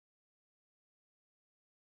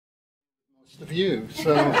The view.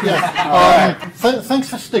 So yeah, thanks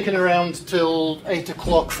for sticking around till 8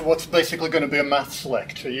 o'clock for what's basically going to be a maths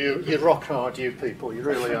lecture. You rock hard, you people. You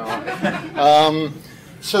really are.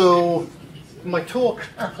 So my talk,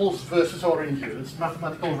 apples versus oranges,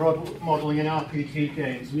 mathematical modelling in RPG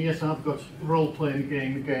games. And yes, I've got role-playing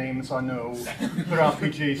games. I know, but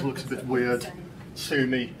RPGs looks a bit weird. Sue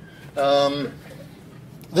me.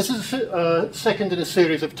 This is second in a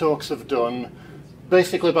series of talks I've done,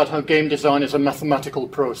 basically about how game design is a mathematical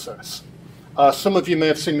process. Some of you may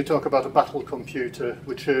have seen me talk about a battle computer,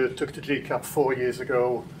 which took to GCAP 4 years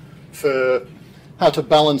ago for how to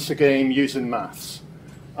balance a game using maths.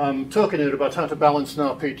 I'm talking here about how to balance an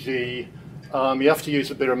RPG. You have to use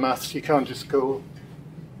a bit of maths. You can't just go,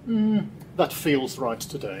 that feels right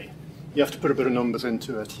today. You have to put a bit of numbers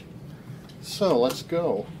into it. So let's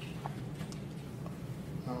go.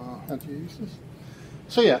 How do you use this?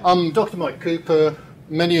 So yeah, I'm Dr. Mike Cooper.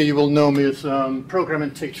 Many of you will know me as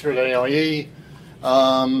programming teacher at AIE.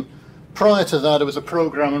 Prior to that, I was a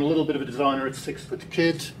programmer and a little bit of a designer at 6 Foot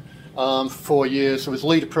Kid for 4 years. I was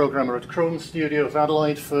lead programmer at Chrome Studios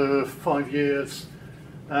Adelaide for 5 years,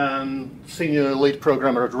 and senior lead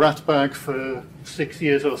programmer at Ratbag for 6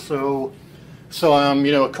 years or so. So I'm,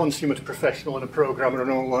 a consummate professional and a programmer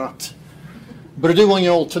and all that. But I do want you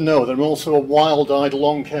all to know that I'm also a wild-eyed,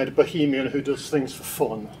 long-haired bohemian who does things for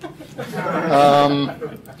fun.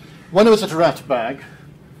 When I was at Ratbag,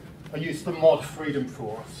 I used the mod Freedom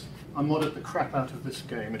Force. I modded the crap out of this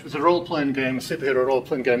game. It was a role-playing game, a superhero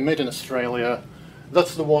role-playing game made in Australia.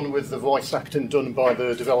 That's the one with the voice acting done by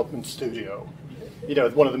the development studio.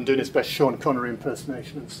 One of them doing his best Sean Connery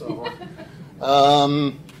impersonation and so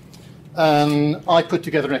on. And I put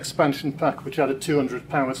together an expansion pack which added 200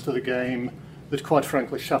 powers to the game, that quite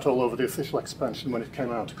frankly shat all over the official expansion when it came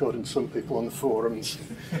out, according to some people on the forums.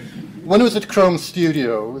 When I was at Chrome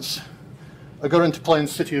Studios, I got into playing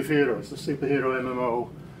City of Heroes, the superhero MMO.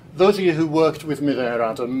 Those of you who worked with me there,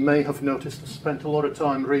 Adam, may have noticed I spent a lot of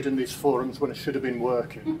time reading these forums when I should have been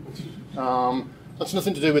working. That's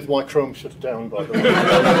nothing to do with why Chrome shut down, by the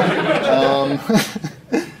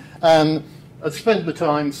way. And I'd spent the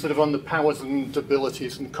time sort of on the powers and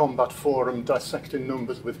abilities and combat forum, dissecting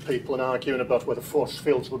numbers with people and arguing about whether force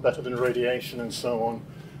fields were better than radiation and so on.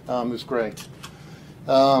 It was great.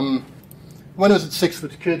 When I was at 6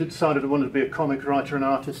 Foot Kid, I decided I wanted to be a comic writer and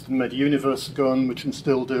artist and made Universe Gun, which I'm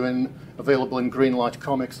still doing, available in Greenlight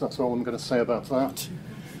Comics. That's all I'm going to say about that.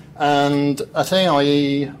 And at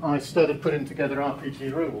AIE, I started putting together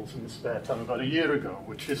RPG rules in the spare time about a year ago,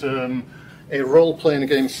 which is a role-playing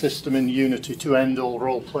game system in Unity to end all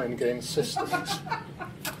role-playing game systems.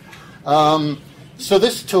 So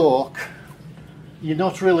this talk, you're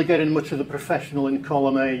not really getting much of the professional in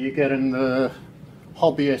column A, you're getting the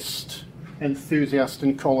hobbyist, enthusiast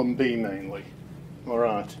in column B mainly. All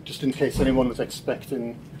right, just in case anyone was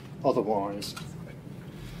expecting otherwise.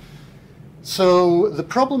 So the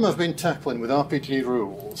problem I've been tackling with RPG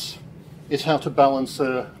rules is how to balance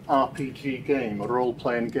a RPG game, a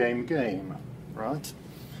role-playing game, right?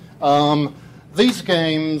 These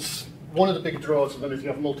games, one of the big draws of them is you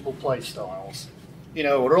have multiple play styles.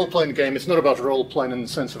 A role-playing game, it's not about role-playing in the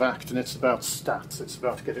sense of acting, it's about stats. It's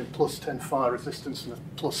about getting +10 fire resistance and a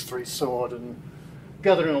 +3 sword and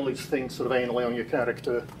gathering all these things sort of anally on your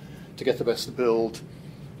character to get the best build.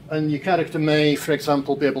 And your character may, for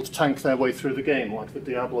example, be able to tank their way through the game, like the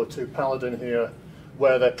Diablo 2 Paladin here,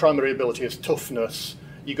 where their primary ability is toughness.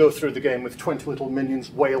 You go through the game with 20 little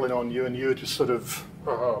minions wailing on you, and you're just sort of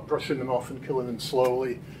brushing them off and killing them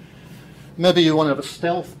slowly. Maybe you want to have a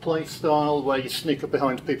stealth play style where you sneak up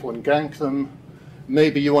behind people and gank them.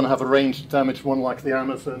 Maybe you want to have a ranged damage one like the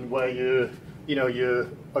Amazon, where you're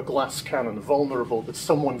a glass cannon, vulnerable, but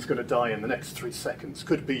someone's going to die in the next 3 seconds.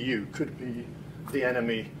 Could be you, could be the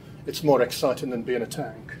enemy. It's more exciting than being a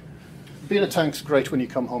tank. Being a tank's great when you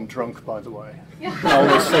come home drunk, by the way. I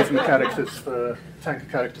always save tank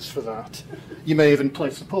characters for that. You may even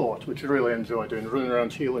play support, which I really enjoy doing, running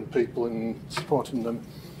around healing people and supporting them.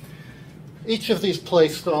 Each of these play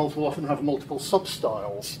styles will often have multiple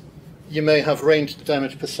sub-styles. You may have ranged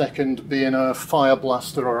damage per second being a fire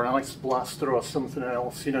blaster or an ice blaster or something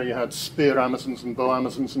else. You had spear Amazons and bow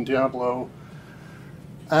Amazons in Diablo.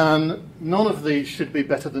 And none of these should be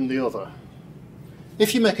better than the other.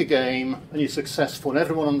 If you make a game and you're successful and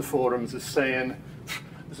everyone on the forums is saying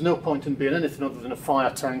there's no point in being anything other than a fire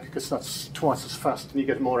tank because that's twice as fast and you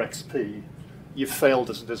get more XP, you've failed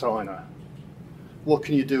as a designer. What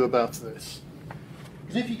can you do about this?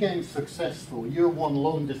 Because if your game's successful, you're one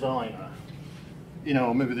lone designer.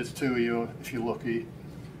 Maybe there's two of you if you're lucky.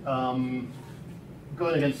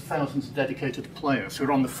 going against thousands of dedicated players who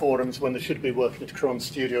are on the forums when they should be working at Chrome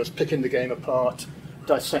Studios, picking the game apart,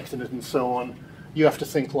 dissecting it and so on. You have to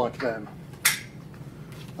think like them.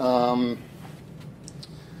 So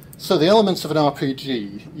the elements of an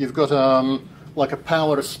RPG, you've got like a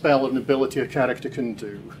power, a spell, an ability a character can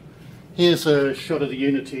do. Here's a shot of the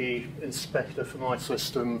Unity inspector for my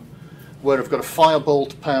system, where I've got a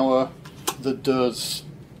firebolt power that does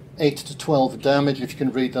 8 to 12 damage, if you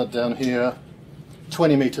can read that down here,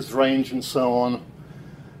 20 meters range and so on.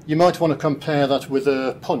 You might want to compare that with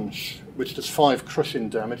a punch, which does 5 crushing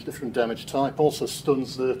damage, different damage type, also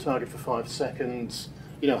stuns the target for 5 seconds,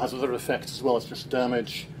 has other effects as well as just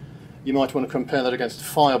damage. You might want to compare that against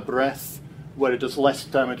fire breath, where it does less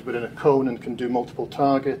damage but in a cone and can do multiple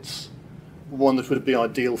targets. One that would be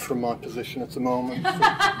ideal from my position at the moment,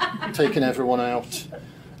 for taking everyone out.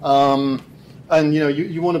 And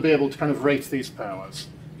you want to be able to kind of rate these powers.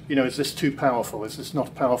 Is this too powerful? Is this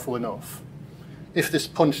not powerful enough? If this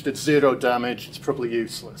punch did 0 damage, it's probably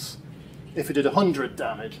useless. If it did 100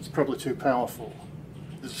 damage, it's probably too powerful.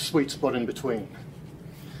 There's a sweet spot in between.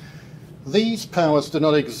 These powers do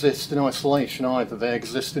not exist in isolation either. They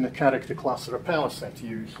exist in a character class or a power set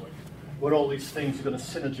usually, where all these things are going to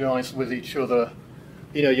synergize with each other.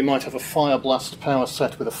 You might have a fire blast power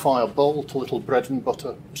set with a fire bolt, a little bread and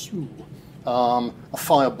butter, a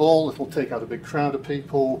fireball that will take out a big crowd of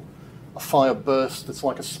people, a fire burst that's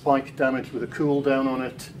like a spike damage with a cooldown on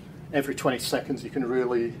it. Every 20 seconds you can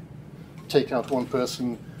really take out one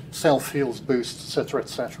person, self-heals boosts, etc.,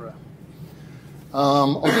 etc.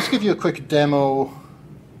 I'll just give you a quick demo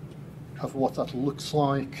of what that looks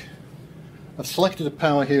like. I've selected a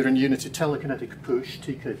power here in Unity, Telekinetic Push,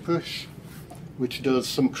 TK Push, which does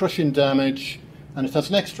some crushing damage, and it has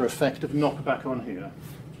an extra effect of knockback on here.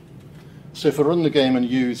 So if I run the game and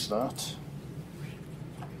use that,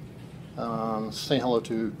 say hello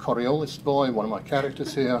to Coriolis Boy, one of my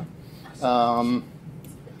characters here. I'll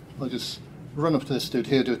just run up to this dude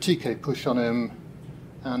here, do a TK Push on him,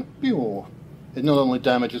 and pew! It not only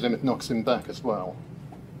damages him, it knocks him back as well.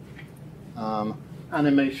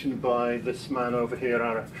 Animation by this man over here,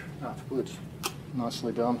 Eric Atwood.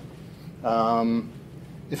 Nicely done.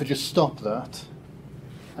 If I just stop that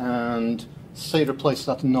and say replace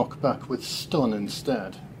that knockback with stun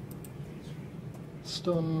instead.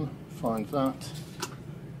 Stun, find that.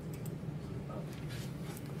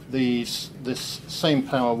 This same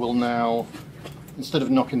power will now, instead of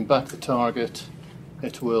knocking back the target,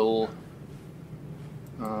 it will...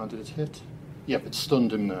 did it hit? Yep, it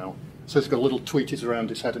stunned him now. So it's got little tweeties around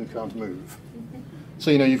his head and can't move.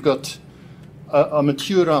 So you've got a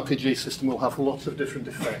mature RPG system will have lots of different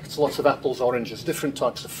effects, lots of apples, oranges, different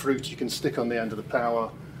types of fruit you can stick on the end of the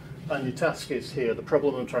power. And your task is here, the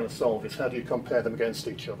problem I'm trying to solve is how do you compare them against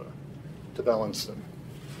each other to balance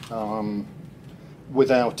them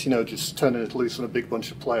without just turning it loose on a big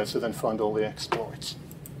bunch of players who then find all the exploits.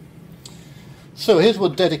 So here's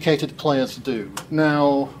what dedicated players do.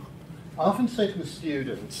 Now, I often say to the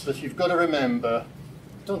students that you've got to remember,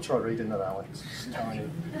 don't try reading that, Alex, it's tiny.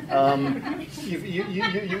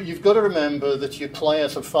 You've got to remember that your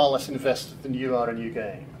players are far less invested than you are in your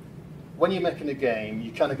game. When you're making a game,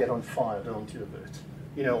 you kind of get on fire, don't you, a bit?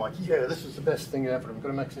 Like, yeah, this is the best thing ever, I'm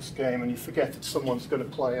going to make this game, and you forget that someone's going to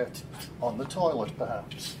play it on the toilet,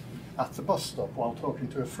 perhaps, at the bus stop while talking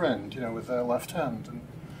to a friend, with their left hand.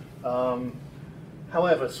 And,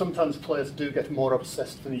 however, sometimes players do get more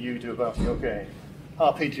obsessed than you do about your game.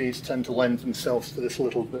 RPGs tend to lend themselves to this a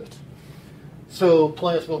little bit. So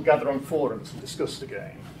players will gather on forums and discuss the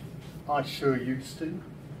game. I sure used to.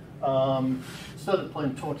 Started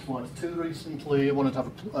playing Torchlight 2 recently. I wanted to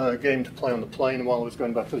have a game to play on the plane while I was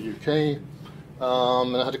going back to the UK.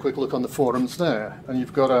 And I had a quick look on the forums there. And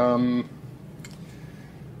you've got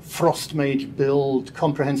Frost Mage build,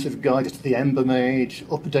 comprehensive guide to the Ember Mage,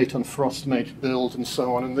 update on Frost Mage build, and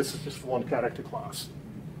so on. And this is just for one character class.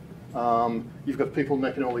 You've got people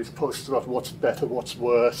making all these posts about what's better, what's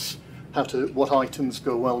worse, what items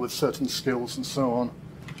go well with certain skills, and so on.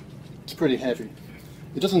 It's pretty heavy.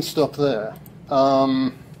 It doesn't stop there.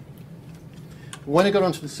 When I got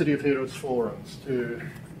onto the City of Heroes forums to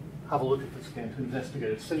have a look at this game, to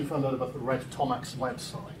investigate it, soon found out about the Red Tomax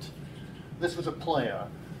website. This was a player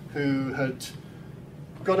who had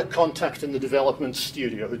got a contact in the development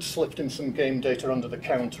studio who'd slipped him some game data under the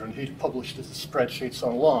counter, and he'd published it as spreadsheets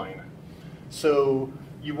online. So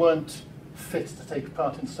you weren't fit to take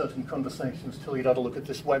part in certain conversations till you'd had a look at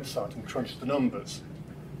this website and crunched the numbers.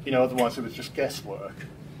 Otherwise it was just guesswork.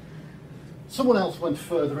 Someone else went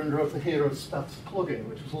further and wrote the Heroes Stats plugin,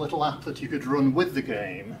 which was a little app that you could run with the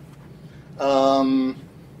game,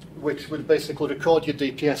 which would basically record your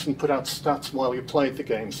DPS and put out stats while you played the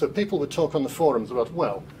game. So people would talk on the forums about,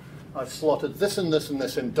 well, I slotted this and this and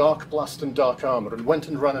this in Dark Blast and Dark Armor and went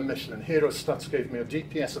and ran a mission, and Hero Stats gave me a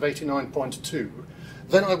DPS of 89.2.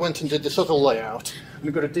 Then I went and did this other layout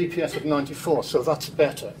and got a DPS of 94, so that's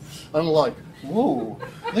better. I'm like, whoa,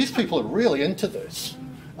 these people are really into this.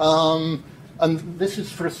 And this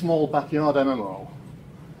is for a small backyard MMO.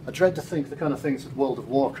 I dread to think the kind of things that World of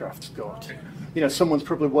Warcraft's got. You know, someone's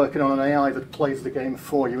probably working on an AI that plays the game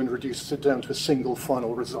for you and reduces it down to a single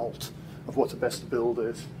final result of what the best build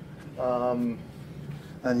is.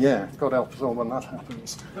 And yeah, God help us all when that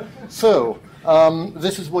happens. So,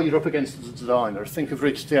 this is what you're up against as a designer. Think I've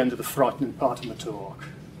reached the end of the frightening part of my talk.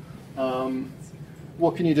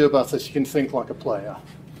 What can you do about this? You can think like a player,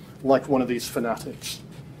 like one of these fanatics.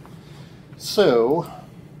 So,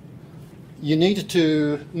 you need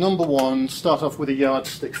to, number one, start off with a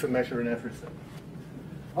yardstick for measuring everything.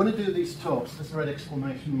 When I do these talks, this red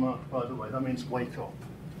exclamation mark, by the way, that means wake up.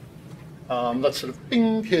 That's sort of,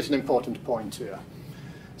 bing, here's an important point here.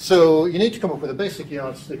 So you need to come up with a basic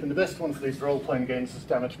yardstick, and the best one for these role-playing games is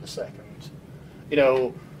damage per second. You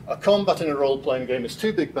know, a combat in a role-playing game is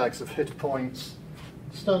 2 big bags of hit points,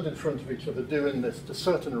 stand in front of each other doing this at a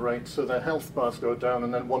certain rate so their health bars go down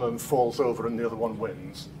and then one of them falls over and the other one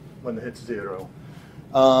wins when they hit 0.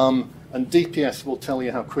 And DPS will tell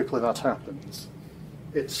you how quickly that happens.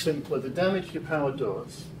 It's simply the damage your power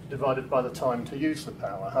does divided by the time to use the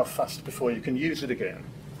power, how fast before you can use it again.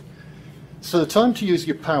 So the time to use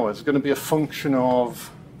your power is going to be a function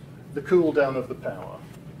of the cooldown of the power.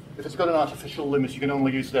 If it's got an artificial limit, you can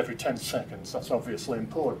only use it every 10 seconds. That's obviously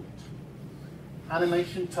important.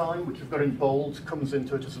 Animation time, which we've got in bold, comes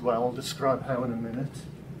into it as well. I'll describe how in a minute.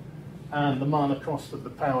 And the mana cost of the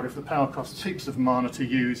power. If the power costs heaps of mana to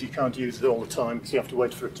use, you can't use it all the time because you have to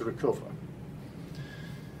wait for it to recover.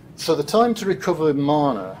 So the time to recover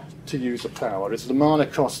mana to use a power is the mana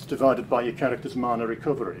cost divided by your character's mana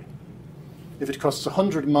recovery. If it costs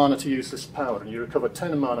 100 mana to use this power and you recover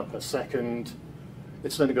 10 mana per second,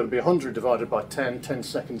 it's then going to be 100 divided by 10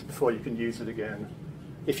 seconds before you can use it again,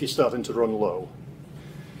 if you're starting to run low.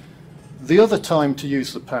 The other time to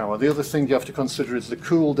use the power, the other thing you have to consider is the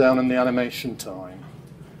cooldown and the animation time.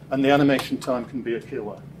 And the animation time can be a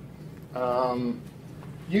killer.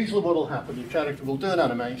 Usually what will happen, your character will do an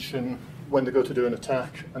animation when they go to do an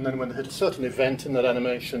attack, and then when they hit a certain event in that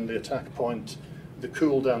animation, the attack point, the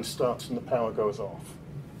cooldown starts and the power goes off.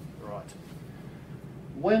 Right.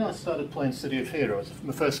 When I started playing City of Heroes,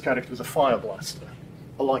 my first character was a fire blaster.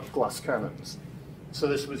 I like glass cannons. So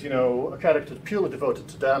this was, you know, a character purely devoted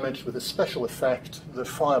to damage with a special effect, the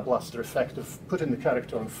fire blaster effect of putting the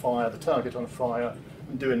character on fire, the target on fire,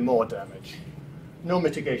 and doing more damage. No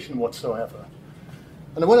mitigation whatsoever.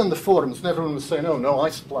 And I went on the forums and everyone was saying, oh no,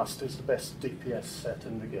 Ice Blast is the best DPS set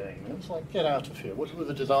in the game. And it was like, get out of here. What were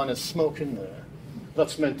the designers smoking there?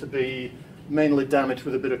 That's meant to be mainly damage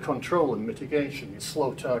with a bit of control and mitigation. You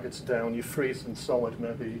slow targets down, you freeze them solid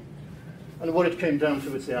maybe. And what it came down to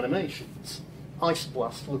was the animations. Ice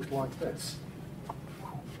Blast looked like this.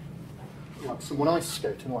 Like someone ice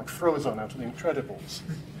skating, like Frozone out of The Incredibles.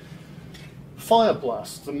 Fire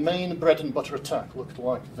Blast, the main bread and butter attack, looked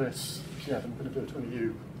like this. Yeah, I'm going to do it on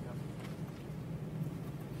you.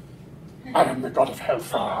 I am the god of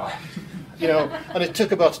hellfire. You know, and it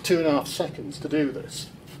took about 2.5 seconds to do this.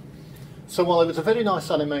 So while it was a very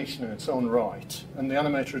nice animation in its own right, and the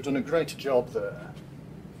animator had done a great job there,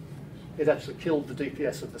 it actually killed the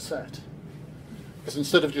DPS of the set. Because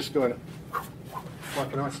instead of just going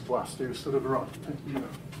like an ice blast, it was sort of right, you know.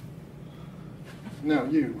 Now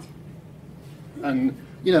you. And,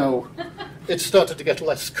 you know, it started to get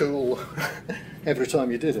less cool every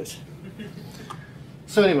time you did it.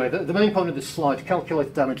 So anyway, the main point of this slide,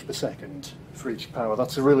 calculate damage per second for each power.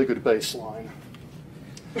 That's a really good baseline.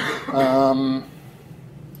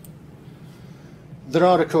 There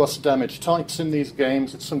are, of course, damage types in these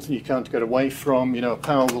games. It's something you can't get away from. You know, a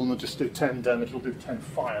power will not just do 10 damage, it'll do 10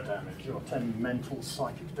 fire damage, or 10 mental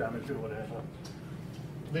psychic damage, or whatever.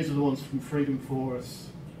 These are the ones from Freedom Force.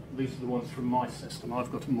 These are the ones from my system.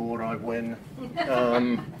 I've got more, I win.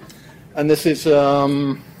 And this is,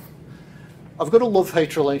 I've got a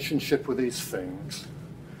love-hate relationship with these things.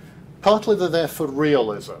 Partly they're there for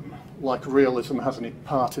realism, like realism has any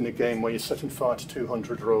part in a game where you're setting fire to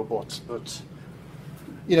 200 robots, but,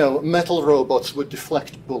 you know, metal robots would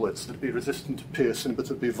deflect bullets, they'd be resistant to piercing, but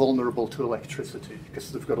they'd be vulnerable to electricity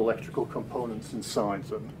because they've got electrical components inside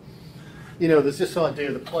them. You know, there's this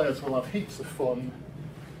idea that players will have heaps of fun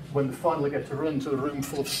when they finally get to run to a room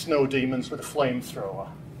full of snow demons with a flamethrower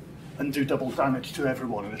and do double damage to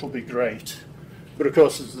everyone, and it'll be great. But of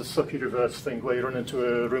course, there's the sucky reverse thing where you run into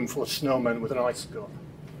a room full of snowmen with an ice gun.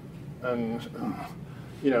 And,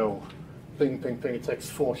 you know, ping, ping, ping, it takes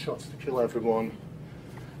 4 shots to kill everyone.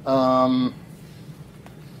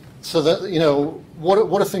 So that, you know,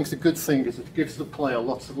 what I think is a good thing is it gives the player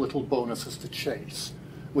lots of little bonuses to chase,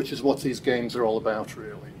 which is what these games are all about,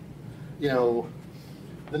 really. You know,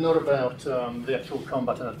 they're not about the actual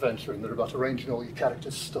combat and adventure, and they're about arranging all your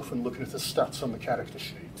character's stuff and looking at the stats on the character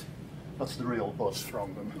sheet. That's the real buzz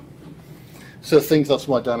from them. So I think that's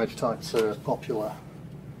why damage types are popular.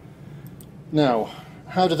 Now,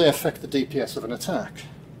 how do they affect the DPS of an attack?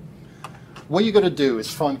 What you've got to do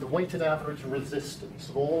is find the weighted average resistance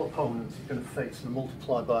of all opponents you're going to face and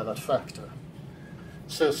multiply by that factor.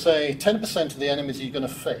 So say 10% of the enemies you're going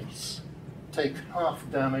to face take half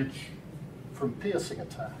damage from piercing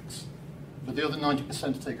attacks, but the other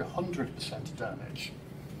 90% take 100% damage.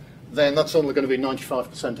 Then that's only going to be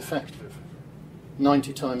 95% effective.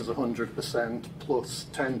 90 times 100% plus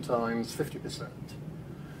 10 times 50%.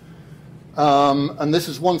 And this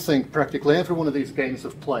is one thing practically every one of these games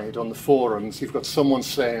I've played on the forums. You've got someone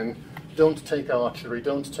saying, don't take archery,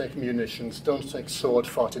 don't take munitions, don't take sword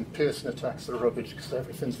fighting, piercing attacks are rubbish because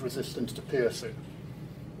everything's resistant to piercing.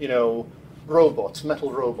 You know, robots,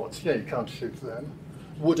 metal robots, yeah, you can't shoot them.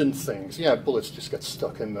 Wooden things, yeah, bullets just get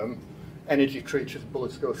stuck in them. Energy creatures,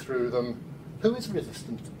 bullets go through them. Who is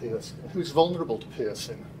resistant to piercing? Who's vulnerable to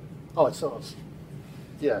piercing? Oh, it's us.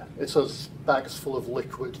 Yeah, it's us bags full of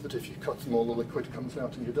liquid that if you cut them all, the liquid comes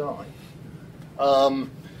out and you die.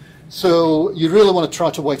 So you really want to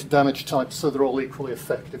try to weight damage types so they're all equally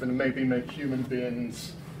effective and maybe make human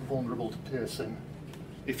beings vulnerable to piercing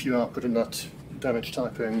if you are putting that damage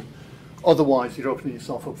type in. Otherwise, you're opening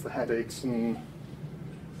yourself up for headaches and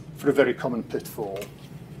for a very common pitfall.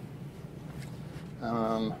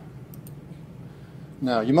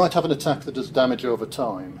 Now, you might have an attack that does damage over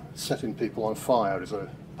time. Setting people on fire is a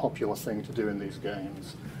popular thing to do in these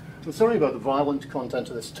games. I'm sorry about the violent content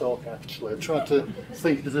of this talk, actually. I tried to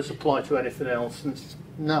think, does this apply to anything else? And it's,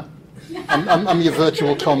 no. I'm your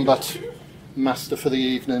virtual combat master for the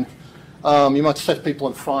evening. You might set people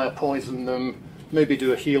on fire, poison them, maybe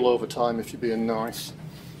do a heal over time if you're being nice.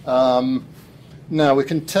 Now, we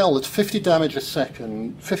can tell that 50 damage a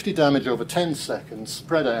second, 50 damage over 10 seconds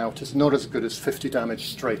spread out is not as good as 50 damage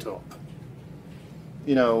straight up.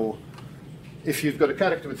 You know, if you've got a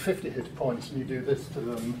character with 50 hit points and you do this to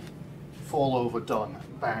them, fall over, done,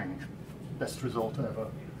 bang, best result ever.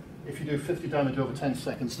 If you do 50 damage over 10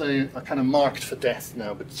 seconds, they are kind of marked for death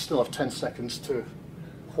now, but still have 10 seconds to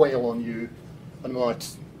whail on you and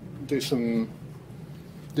might do some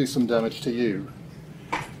damage to you.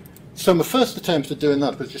 So my first attempt at doing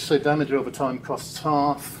that was just say damage over time costs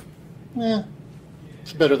half. Yeah,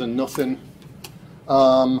 it's better than nothing.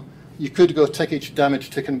 You could go take each damage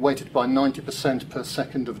tick and weight it by 90% per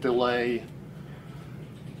second of delay.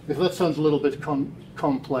 If that sounds a little bit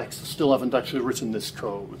complex, I still haven't actually written this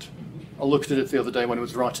code. I looked at it the other day when I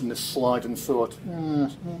was writing this slide and thought, I'll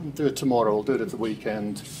do it tomorrow, I'll do it at the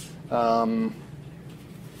weekend. But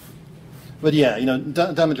yeah, you know,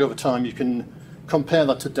 damage over time, you can compare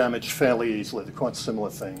that to damage fairly easily. They're quite similar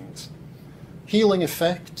things. Healing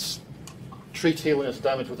effects. Treat healing as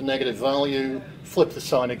damage with a negative value. Flip the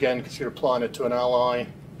sign again because you're applying it to an ally.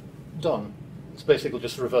 Done. It's basically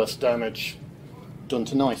just reverse damage done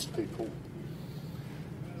to nice people.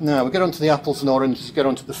 Now, we get onto the apples and oranges, get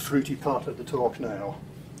onto the fruity part of the talk now.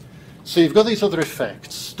 So you've got these other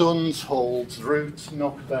effects. Stuns, holds, roots,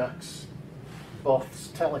 knockbacks, buffs,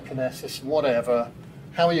 telekinesis, whatever.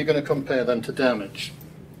 How are you going to compare them to damage?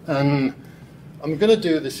 And I'm going to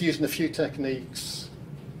do this using a few techniques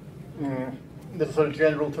that are sort of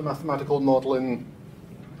general to mathematical modelling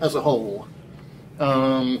as a whole.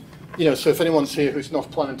 You know, so if anyone's here who's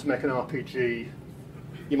not planning to make an RPG,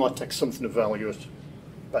 you might take something of value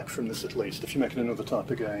back from this at least, if you're making another type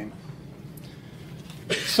of game.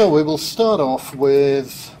 So we will start off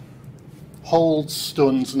with holds,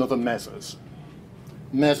 stuns, and other measures.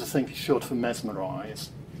 Mes, I think, is short for mesmerize.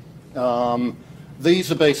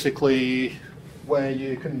 These are basically where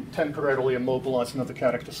you can temporarily immobilize another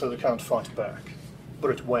character so they can't fight back,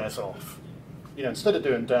 but it wears off. You know, instead of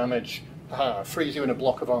doing damage, freeze you in a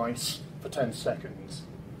block of ice for 10 seconds.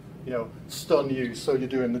 You know, stun you so you're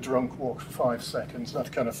doing the drunk walk for 5 seconds,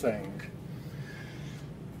 that kind of thing.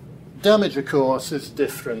 Damage, of course, is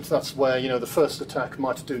different. That's where, you know, the first attack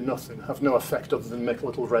might do nothing, have no effect other than make a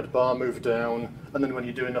little red bar move down, and then when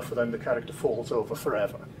you do enough of them, the character falls over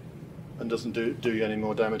forever and doesn't do you any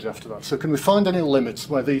more damage after that. So can we find any limits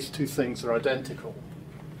where these two things are identical?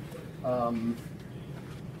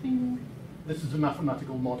 This is a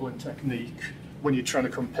mathematical modelling technique when you're trying to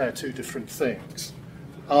compare two different things.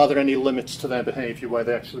 Are there any limits to their behaviour where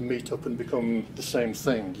they actually meet up and become the same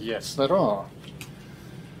thing? Yes, there are.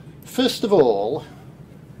 First of all,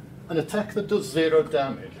 an attack that does 0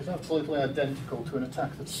 damage is absolutely identical to an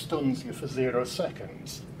attack that stuns you for 0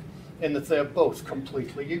 seconds, in that they're both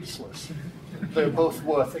completely useless. They're both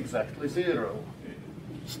worth exactly 0.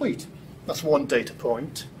 Sweet. That's one data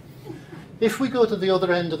point. If we go to the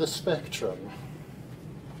other end of the spectrum,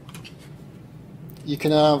 you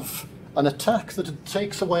can have an attack that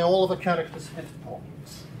takes away all of a character's hit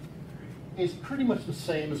points is pretty much the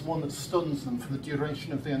same as one that stuns them for the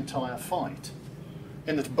duration of the entire fight,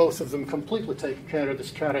 in that both of them completely take care of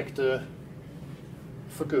this character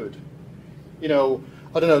for good. You know,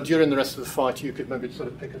 I don't know, during the rest of the fight you could maybe sort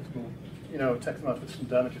of pick at them, you know, take them out with some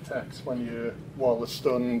damage attacks while they're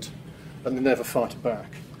stunned, and they never fight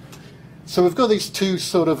back. So we've got these two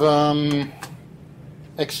sort of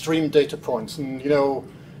extreme data points, and you know,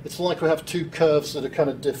 it's like we have two curves that are kind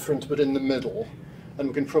of different but in the middle, and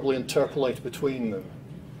we can probably interpolate between them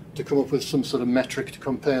to come up with some sort of metric to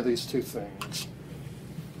compare these two things.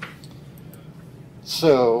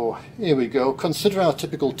 So here we go. Consider our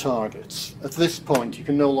typical targets. At this point you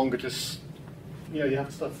can no longer just, you know, you have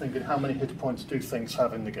to start thinking how many hit points do things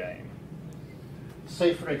have in the game.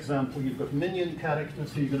 Say for example you've got minion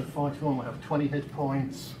characters who you're going to fight who only have 20 hit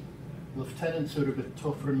points. Lieutenants who are a bit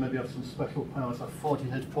tougher and maybe have some special powers have 40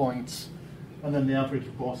 hit points. And then the average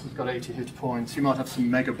boss has got 80 hit points. You might have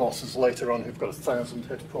some mega bosses later on who've got 1,000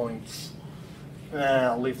 hit points.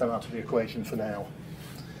 I'll leave them out of the equation for now.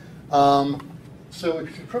 So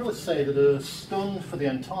we could probably say that a stun for the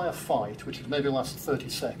entire fight, which would maybe last 30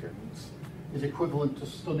 seconds, is equivalent to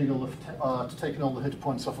stunning to taking all the hit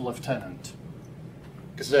points off a lieutenant,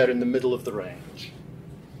 because they're in the middle of the range.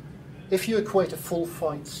 If you equate a full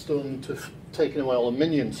fight stun to taking away all the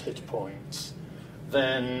minions' hit points,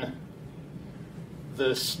 then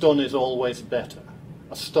the stun is always better.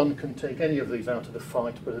 A stun can take any of these out of the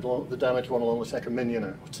fight, but the damage one will only take a minion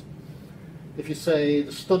out. If you say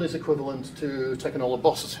the stun is equivalent to taking all the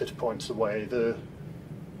boss's hit points away,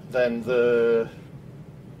 then the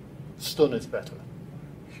stun is better.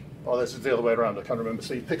 Or this is the other way around, I can't remember.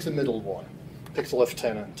 So you pick the middle one, pick the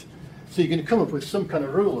lieutenant. So you can come up with some kind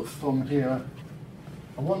of rule of thumb here.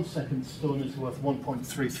 A 1 second stun is worth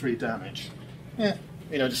 1.33 damage. Yeah,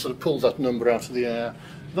 you know, just sort of pull that number out of the air.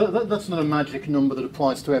 That's not a magic number that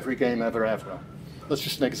applies to every game ever. That's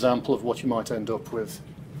just an example of what you might end up with.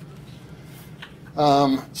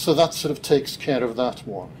 So that sort of takes care of that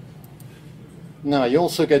one. Now you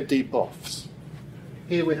also get debuffs.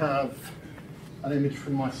 Here we have an image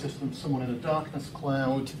from my system, someone in a darkness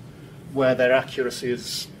cloud, where their accuracy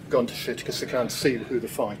has gone to shit because they can't see who they're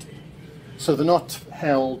fighting. So they're not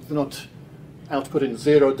held, they're not outputting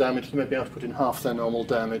 0 damage, they may be outputting half their normal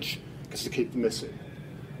damage because they keep missing.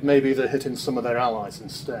 Maybe they're hitting some of their allies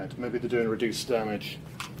instead, maybe they're doing reduced damage.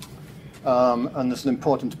 And there's an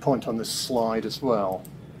important point on this slide as well.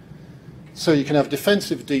 So you can have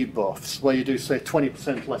defensive debuffs where you do, say,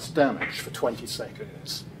 20% less damage for 20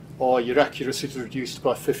 seconds, or your accuracy is reduced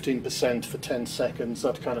by 15% for 10 seconds,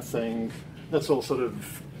 that kind of thing. That's all sort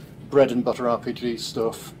of bread and butter RPG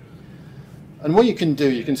stuff. And what you can do,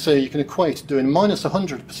 you can say you can equate doing minus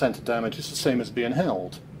 100% of damage is the same as being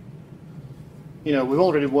held. You know, we've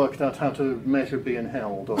already worked out how to measure being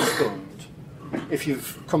held or stunned. If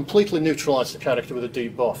you've completely neutralized the character with a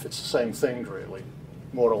debuff, it's the same thing, really,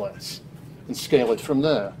 more or less, and scale it from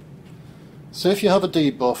there. So if you have a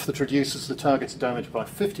debuff that reduces the target's damage by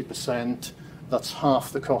 50%, that's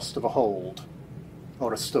half the cost of a hold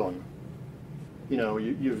or a stun. You know,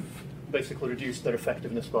 you've basically reduced their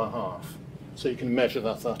effectiveness by half. So you can measure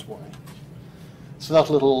that way. So that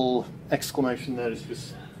little exclamation there is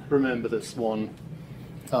just, remember this one.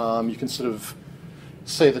 You can sort of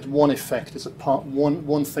say that one effect is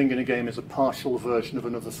one thing in a game is a partial version of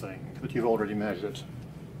another thing that you've already measured.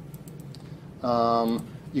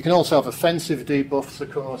 You can also have offensive debuffs,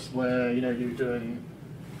 of course, where you're doing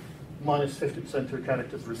minus 50% of a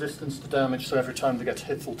character's resistance to damage, so every time they get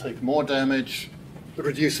hit they'll take more damage,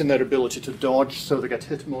 reducing their ability to dodge so they get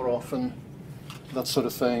hit more often, that sort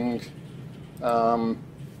of thing.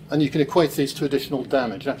 And you can equate these to additional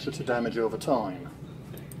damage, actually to damage over time.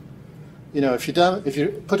 You know, if you're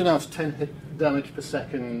putting out 10 hit damage per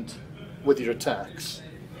second with your attacks,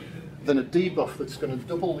 then a debuff that's going to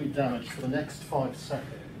double the damage for the next 5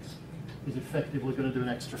 seconds is effectively going to do an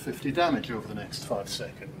extra 50 damage over the next 5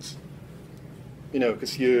 seconds. You know,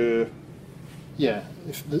 because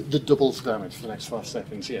if the doubles damage for the next 5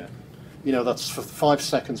 seconds, yeah. You know, that's for 5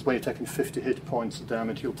 seconds where you're taking 50 hit points of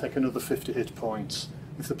damage, you'll take another 50 hit points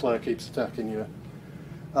if the player keeps attacking you.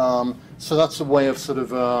 So that's a way of sort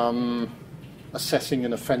of assessing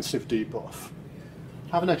an offensive debuff.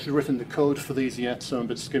 Haven't actually written the code for these yet, so I'm a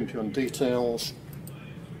bit skimpy on details.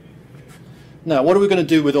 Now, what are we going to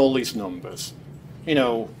do with all these numbers? You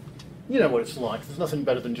know what it's like. There's nothing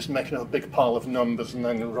better than just making a big pile of numbers and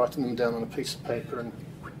then writing them down on a piece of paper. And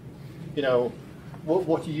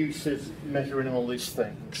what use is measuring all these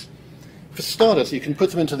things? For starters, you can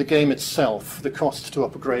put them into the game itself, the cost to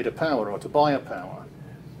upgrade a power or to buy a power.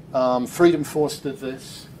 Freedom Force did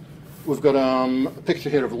this. We've got a picture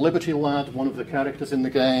here of Liberty Lad, one of the characters in the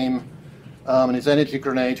game, and his energy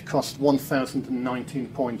grenade cost 1,019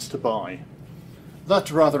 points to buy.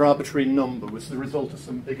 That rather arbitrary number was the result of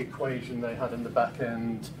some big equation they had in the back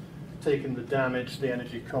end, taking the damage, the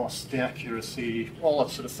energy cost, the accuracy, all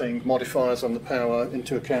that sort of thing, modifiers on the power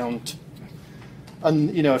into account.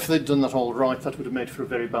 And if they'd done that all right, that would have made for a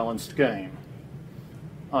very balanced game.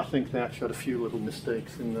 I think they actually had a few little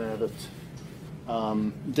mistakes in there that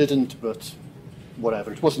didn't, but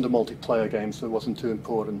whatever. It wasn't a multiplayer game, so it wasn't too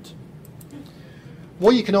important.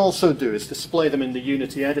 What you can also do is display them in the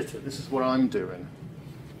Unity editor. This is what I'm doing.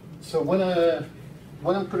 So when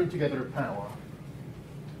I'm putting together a power,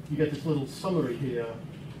 you get this little summary here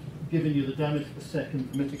giving you the damage per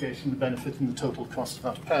second, the mitigation, the benefit, and the total cost of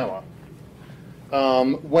that power.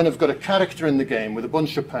 When I've got a character in the game with a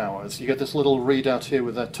bunch of powers, you get this little readout here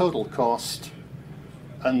with their total cost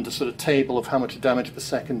and a sort of table of how much damage per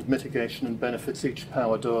second, mitigation, and benefits each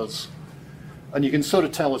power does. And you can sort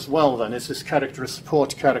of tell as well then, is this character a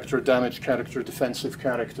support character, a damage character, a defensive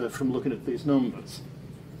character from looking at these numbers,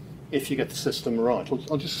 if you get the system right.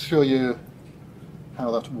 I'll just show you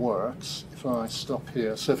how that works if I stop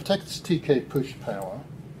here. So if I take this TK push power,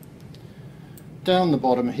 down the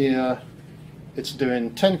bottom here, it's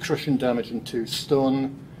doing 10 crushing damage and 2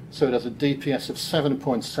 stun, so it has a DPS of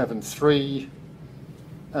 7.73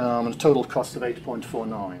 and a total cost of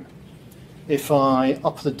 8.49. If I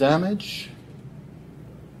up the damage,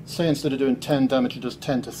 say instead of doing 10 damage it does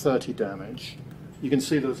 10 to 30 damage, you can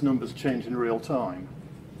see those numbers change in real time.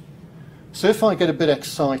 So if I get a bit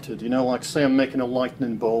excited, like say I'm making a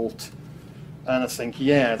lightning bolt, and I think,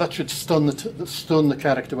 yeah, that should stun the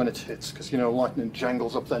character when it hits, because lightning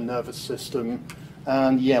jangles up their nervous system,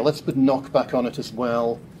 and yeah, let's put knockback on it as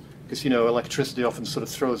well, because electricity often sort of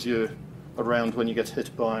throws you around when you get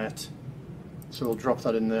hit by it. So we'll drop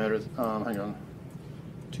that in there. Hang on,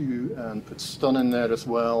 and put stun in there as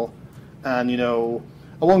well, and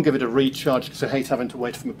I won't give it a recharge because I hate having to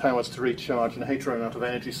wait for my powers to recharge and I hate running out of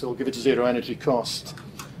energy, so I'll give it 0 energy cost.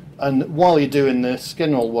 And while you're doing this,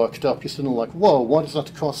 getting all worked up, you're suddenly like, whoa, why does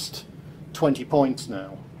that cost 20 points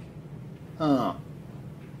now?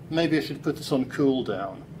 Maybe I should put this on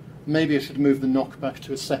cooldown. Maybe I should move the knockback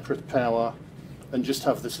to a separate power and just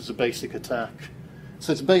have this as a basic attack.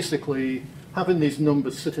 So it's basically having these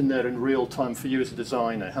numbers sitting there in real time for you as a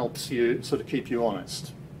designer helps you sort of keep you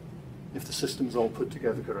honest, if the system's all put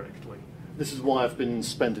together correctly. This is why I've been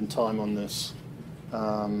spending time on this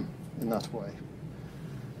in that way.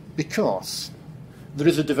 Because there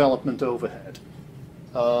is a development overhead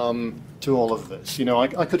to all of this.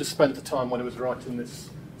 I could have spent the time when I was writing this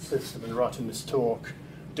system and writing this talk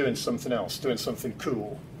doing something else, doing something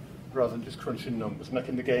cool, rather than just crunching numbers,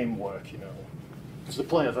 making the game work, because the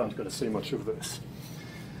players aren't going to see much of this.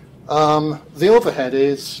 The overhead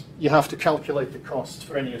is you have to calculate the cost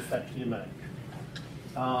for any effect you make.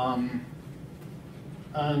 And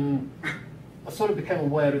I sort of became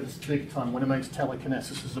aware of this big time when I made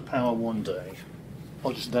telekinesis as a power one day.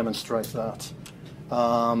 I'll just demonstrate that.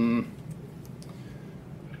 I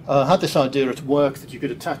had this idea at work that you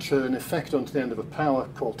could attach an effect onto the end of a power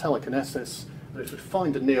called telekinesis, and it would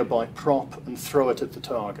find a nearby prop and throw it at the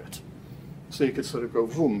target. So you could sort of go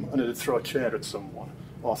boom, and it would throw a chair at someone,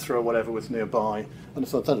 or throw whatever was nearby, and I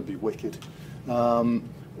thought that'd be wicked.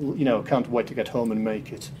 Can't wait to get home and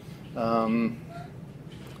make it.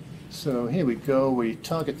 So here we go, we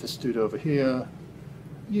target this dude over here,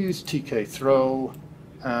 use TK throw,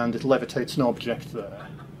 and it levitates an object there.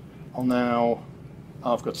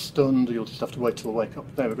 I've got stunned, you'll just have to wait till I wake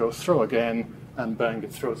up. There we go, throw again, and bang,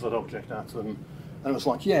 it throws that object at them. And I was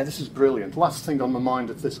like, yeah, this is brilliant. Last thing on my mind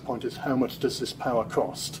at this point is how much does this power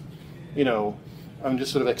cost? I'm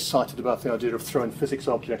just sort of excited about the idea of throwing physics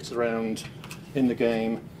objects around in the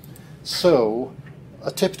game. So I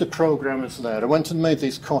tipped a programmers there. I went and made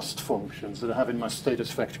these cost functions that I have in my status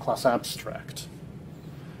effect class abstract.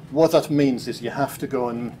 What that means is you have to go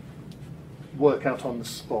and work out on the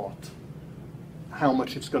spot how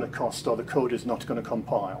much it's going to cost, or the code is not going to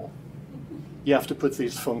compile. You have to put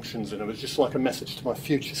these functions in. It was just like a message to my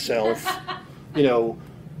future self. You know,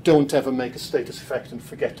 don't ever make a status effect and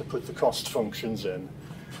forget to put the cost functions in.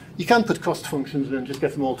 You can put cost functions in and just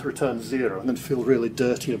get them all to return 0 and then feel really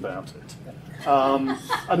dirty about it.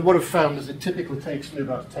 And what I've found is it typically takes me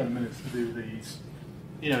about 10 minutes to do these.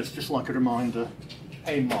 You know, it's just like a reminder.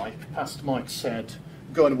 Hey Mike, past Mike said,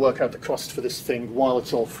 go and work out the cost for this thing while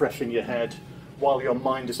it's all fresh in your head, while your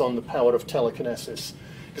mind is on the power of telekinesis.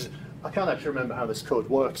 Because I can't actually remember how this code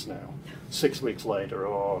works now, 6 weeks later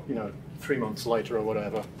or, you know, 3 months later or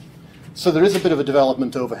whatever. So there is a bit of a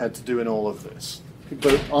development overhead to doing all of this.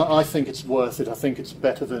 But I think it's worth it. I think it's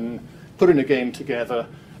better than putting a game together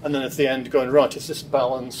and then at the end going, right, is this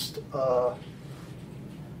balanced?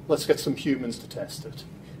 Let's get some humans to test it.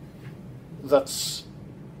 That's,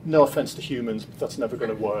 no offense to humans, but that's never going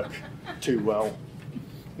to work too well.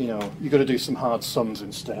 You know, you've got to do some hard sums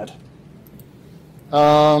instead.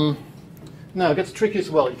 Now, it gets tricky as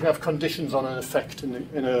well. You can have conditions on an effect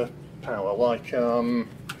in a power, like,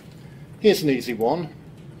 here's an easy one.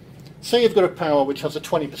 Say you've got a power which has a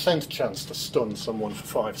 20% chance to stun someone for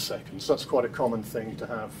 5 seconds. That's quite a common thing to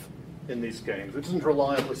have in these games. It doesn't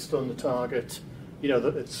reliably stun the target. You know,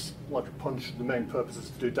 that it's like a punch, the main purpose is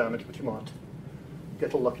to do damage, but you might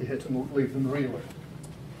get a lucky hit and leave them reeling.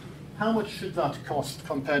 How much should that cost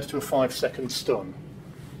compared to a 5-second stun?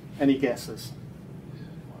 Any guesses?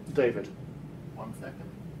 David? 1 second?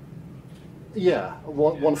 Yeah,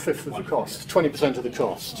 one-fifth of the cost, 20% of the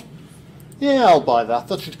cost. Yeah, I'll buy that.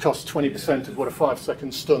 That should cost 20% of what a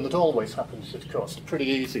 5-second stun that always happens should cost. Pretty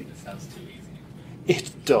easy. That sounds too easy.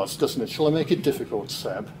 It does, doesn't it? Shall I make it difficult,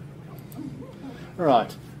 Seb?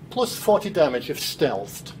 Right. Plus 40 damage if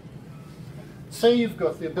stealthed. Say you've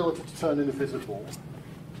got the ability to turn invisible.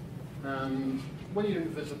 And when you're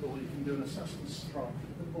invisible, you can do an assassin's strike.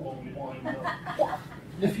 Along wind up.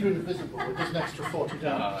 And if you're invisible, it does an extra 40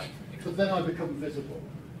 damage. So then I become visible.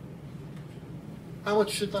 How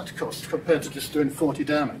much should that cost compared to just doing 40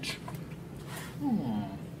 damage?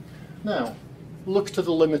 Now, look to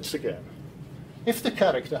the limits again. If the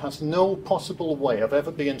character has no possible way of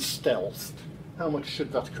ever being stealthed, how much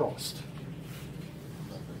should that cost?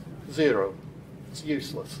 0. It's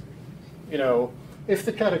useless. You know, if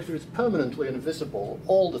the character is permanently invisible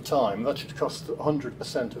all the time, that should cost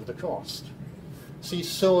 100% of the cost. So you're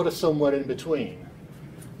sort of somewhere in between.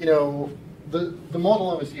 You know, the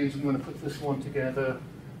model I was using when I put this one together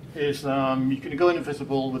is you can go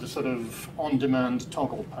invisible with a sort of on-demand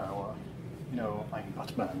toggle power. You know, I'm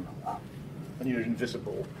Batman, and you're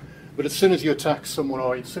invisible. But as soon as you attack someone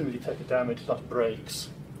or as soon as you take a damage, that breaks.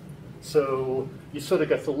 So you sort of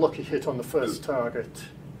get the lucky hit on the first target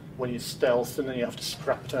when you stealth, and then you have to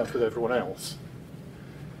scrap it out with everyone else.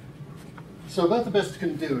 So about the best you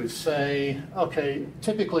can do is say, okay,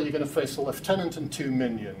 typically you're going to face a lieutenant and 2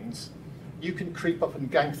 minions. You can creep up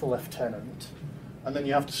and gank the lieutenant, and then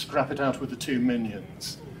you have to scrap it out with the 2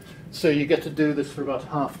 minions. So you get to do this for about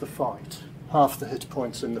half the fight, half the hit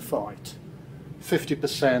points in the fight.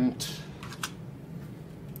 50%.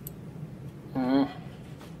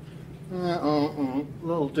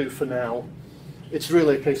 That'll do for now. It's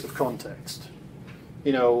really a case of context.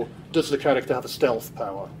 You know, does the character have a stealth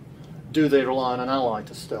power? Do they rely on an ally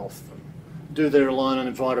to stealth them? Do they rely on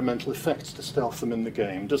environmental effects to stealth them in the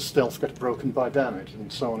game? Does stealth get broken by damage?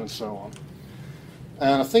 And so on and so on.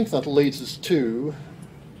 And I think that leads us to,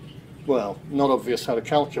 well, not obvious how to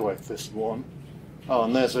calculate this one. Oh,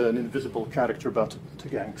 and there's an invisible character about to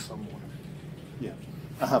gank someone. Yeah,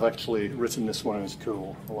 I have actually written this one, and it's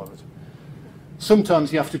cool. I love it.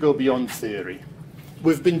 Sometimes you have to go beyond theory.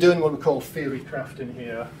 We've been doing what we call theory crafting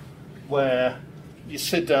here, where you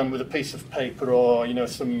sit down with a piece of paper or, you know,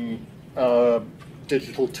 some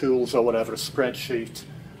digital tools or whatever, a spreadsheet,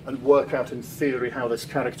 and work out in theory how this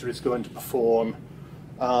character is going to perform.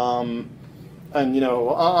 And, you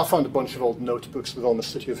know, I found a bunch of old notebooks with all the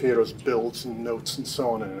City of Heroes builds and notes and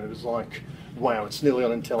so on, and it was like, wow, it's nearly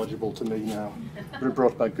unintelligible to me now. But it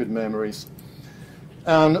brought back good memories.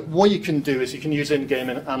 And what you can do is you can use in-game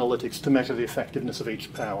analytics to measure the effectiveness of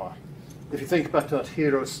each power. If you think back to that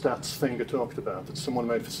hero stats thing I talked about that someone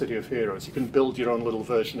made for City of Heroes, you can build your own little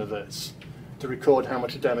version of this to record how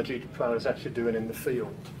much damage each power is actually doing in the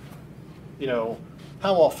field. You know,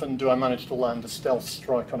 how often do I manage to land a stealth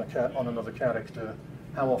strike on another character?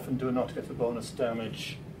 How often do I not get the bonus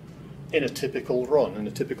damage in a typical run, in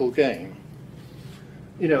a typical game?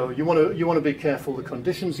 You know, you want to be careful the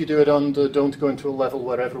conditions you do it under. Don't go into a level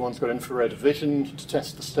where everyone's got infrared vision to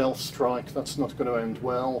test the stealth strike. That's not going to end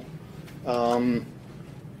well.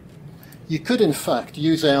 You could, in fact,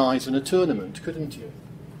 use AIs in a tournament, couldn't you?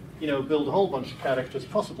 You know, build a whole bunch of characters,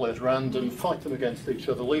 possibly at random, fight them against each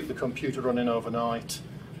other, leave the computer running overnight,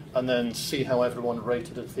 and then see how everyone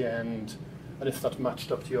rated at the end, and if that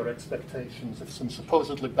matched up to your expectations. If some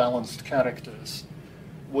supposedly balanced characters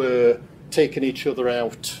were taking each other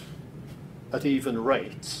out at even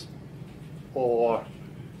rates, or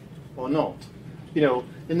not. You know,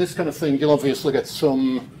 in this kind of thing, you'll obviously get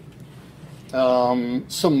some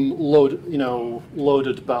loaded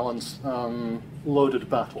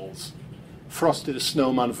battles. Frosty the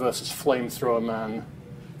Snowman versus Flamethrower Man.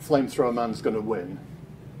 Flamethrower Man's going to win,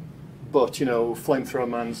 but you know, Flamethrower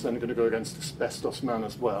Man's then going to go against Asbestos Man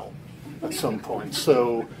as well at some point.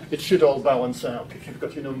 So it should all balance out if you've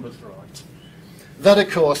got your numbers right. That,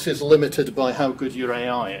 of course, is limited by how good your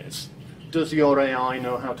AI is. Does your AI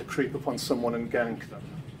know how to creep upon someone and gank them?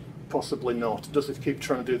 Possibly not. Does it keep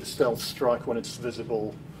trying to do the stealth strike when it's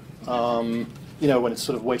visible? You know, when it's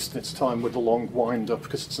sort of wasting its time with the long wind-up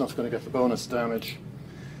because it's not going to get the bonus damage.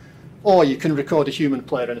 Or you can record a human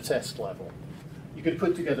player in a test level. You could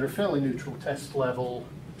put together a fairly neutral test level,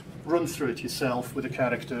 run through it yourself with a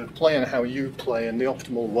character, play in how you play in the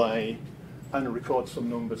optimal way, and record some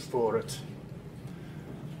numbers for it.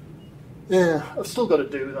 Yeah, I've still got to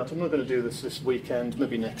do that. I'm not going to do this weekend,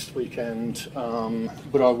 maybe next weekend,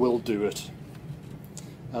 but I will do it.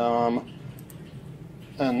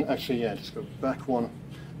 And actually, yeah, just go back one.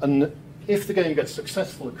 And if the game gets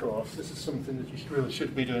successful, of course, this is something that you really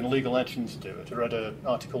should be doing. League of Legends do it. I read an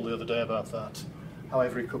article the other day about that. How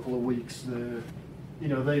every couple of weeks,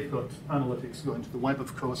 they've got analytics going to the web,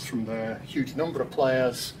 of course, from their huge number of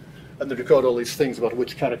players. And they record all these things about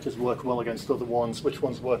which characters work well against other ones, which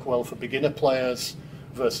ones work well for beginner players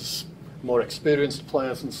versus more experienced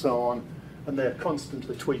players, and so on. And they're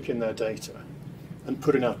constantly tweaking their data and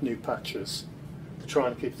putting out new patches to try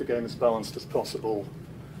and keep the game as balanced as possible.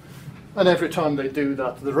 And every time they do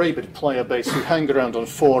that, the rabid player base who hang around on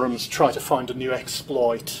forums try to find a new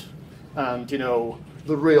exploit. And, you know,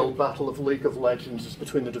 the real battle of League of Legends is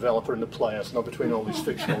between the developer and the players, not between all these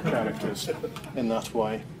fictional characters in that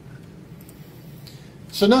way.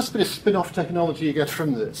 So nice bit of spin-off technology you get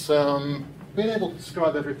from this. Being able to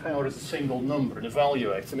describe every power as a single number and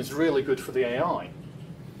evaluate them is really good for the AI.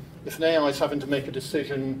 If an AI is having to make a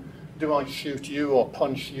decision, do I shoot you or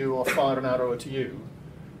punch you or fire an arrow at you,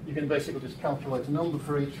 you can basically just calculate a number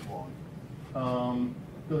for each one.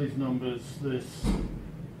 These numbers, this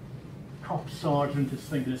cop sergeant is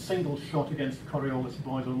thinking a single shot against Coriolis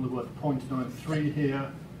boy is only worth 0.93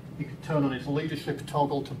 here. He could turn on his leadership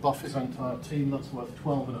toggle to buff his entire team, that's worth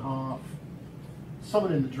 12.5.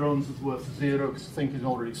 Summoning the drones is worth 0 because I think he's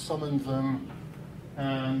already summoned them.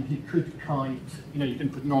 And he could kite, you can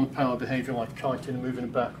put non-power behavior like kiting and moving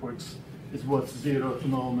backwards is worth 0 at the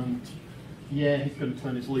moment. Yeah, he's going to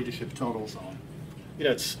turn his leadership toggles on.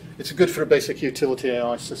 It's good for a basic utility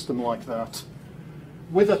AI system like that.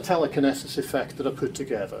 With a telekinesis effect that I put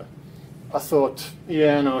together, I thought,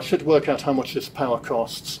 I should work out how much this power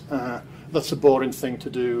costs. That's a boring thing to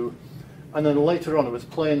do. And then later on, I was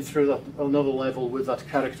playing through that another level with that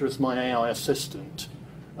character as my AI assistant.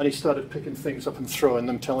 And he started picking things up and throwing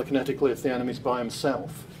them telekinetically at the enemies by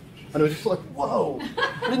himself. And I was just like, whoa,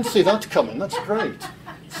 I didn't see that coming, that's great.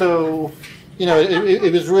 So,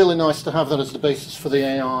 it was really nice to have that as the basis for the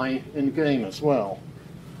AI in-game as well.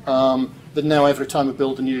 That now every time I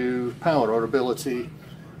build a new power or ability,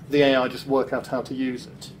 the AI just work out how to use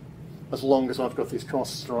it, as long as I've got these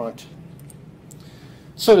costs right.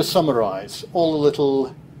 So to summarize, all the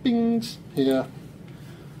little bings here,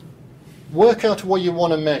 work out what you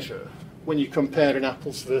want to measure when you're comparing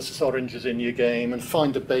apples versus oranges in your game and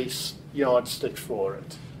find a base yardstick for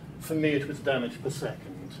it. For me, it was damage per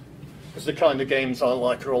second, because the kind of games I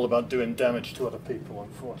like are all about doing damage to other people.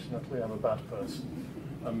 Unfortunately, I'm a bad person.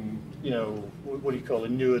 I'm, what do you call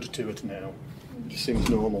it, inured to it now. It just seems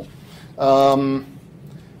normal.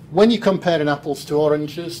 When you're comparing apples to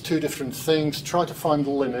oranges, two different things, try to find the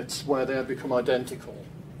limits where they become identical.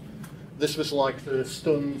 This was like the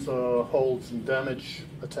stuns or holds and damage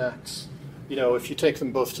attacks. If you take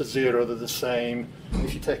them both to 0, they're the same.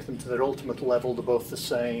 If you take them to their ultimate level, they're both the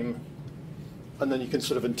same. And then you can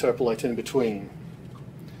sort of interpolate in between.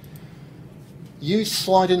 Use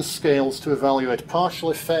sliding scales to evaluate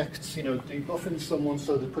partial effects. Debuffing someone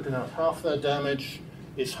so they're putting out half their damage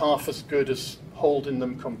is half as good as holding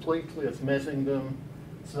them completely, as mezzing them.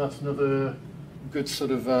 So that's another good sort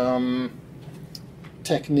of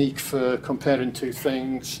technique for comparing two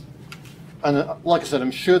things. And like I said, I'm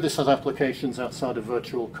sure this has applications outside of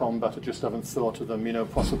virtual combat. I just haven't thought of them.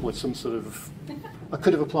 Possibly some sort of... I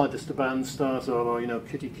could have applied this to Bandstars, or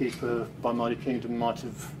Kitty Keeper by Mighty Kingdom might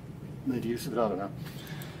have made use of it, I don't know.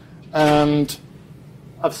 And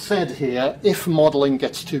I've said here, if modelling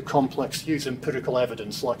gets too complex, use empirical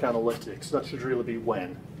evidence like analytics. That should really be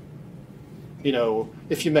when. You know,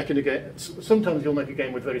 if you're making a game, sometimes you'll make a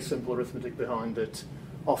game with very simple arithmetic behind it.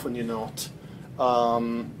 Often you're not.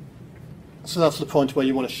 So that's the point where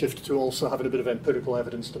you want to shift to also having a bit of empirical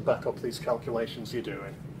evidence to back up these calculations you're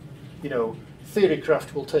doing. You know,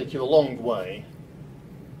 theorycraft will take you a long way,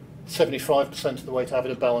 75% of the way to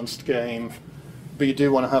having a balanced game, but you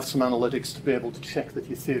do want to have some analytics to be able to check that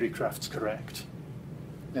your theorycraft's correct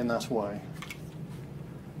in that way.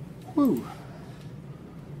 Whew.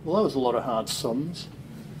 Well, that was a lot of hard sums.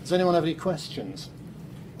 Does anyone have any questions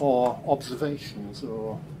or observations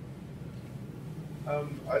or?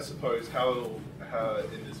 I suppose how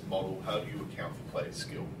in this model, how do you account for player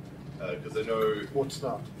skill? Because I know. What's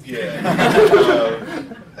that? Yeah.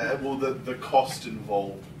 Well, the cost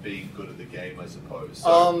involved being good at the game, I suppose.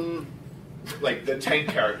 So, like the tank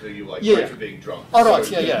character, you like Yeah. for being drunk. Oh, right,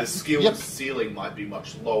 so yeah. The skill Yep. ceiling might be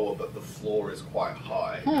much lower, but the floor is quite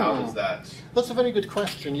high. How does that? That's a very good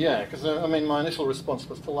question, yeah, because I mean, my initial response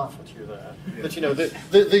was to laugh at you there. Yeah. That, you know,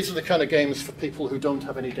 these are the kind of games for people who don't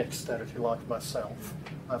have any dexterity like myself.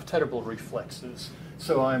 I have terrible reflexes,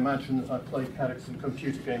 so I imagine I play characters in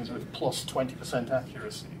computer games with plus 20%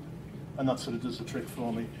 accuracy, and that sort of does the trick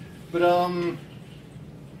for me. But,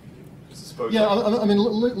 yeah, I mean,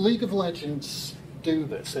 League of Legends do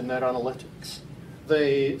this in their analytics.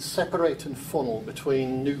 They separate and funnel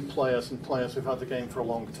between new players and players who've had the game for a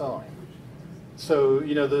long time. So,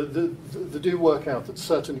 you know, they do work out that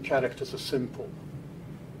certain characters are simple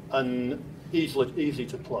and easy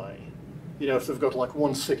to play. You know, if they've got like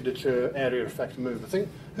one signature area effect move. I think,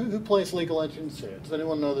 who plays League of Legends here? Does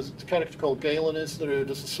anyone know there's a character called Galen is there who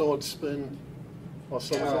does a sword spin? Or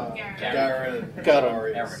something? Garen.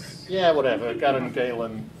 Yeah, whatever. Garen,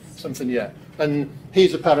 Galen, something, yeah. And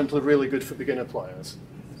he's apparently really good for beginner players.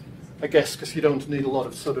 I guess because you don't need a lot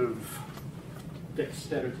of sort of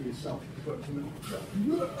dexterity yourself.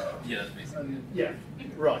 Yeah, that's basically it. Yeah,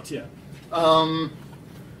 right, yeah.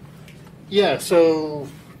 Yeah, so,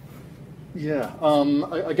 yeah,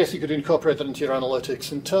 I guess you could incorporate that into your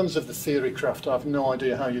analytics. In terms of the theorycraft, I have no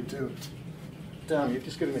idea how you do it. Damn, you've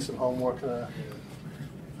just given me some homework there.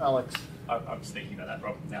 Alex? I'm just thinking about that,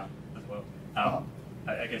 Rob, now as well.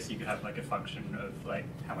 I guess you could have like a function of like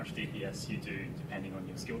how much DPS you do depending on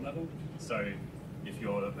your skill level. So if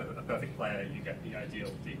you're a perfect player, you get the ideal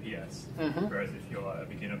DPS. Whereas if you're a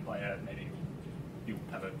beginner player, maybe you'll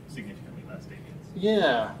have a significantly less DPS.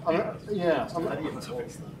 Yeah, I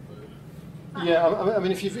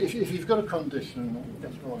mean, if you've got a condition,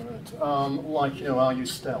 like, you know, are you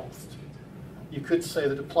stealthed? You could say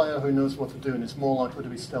that a player who knows what to do and is more likely to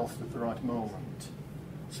be stealthed at the right moment.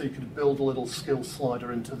 So you could build a little skill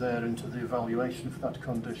slider into the evaluation for that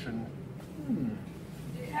condition.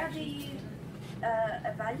 How do you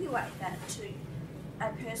evaluate that to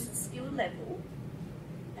a person's skill level?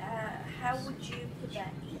 How would you put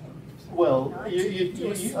that in? Well, I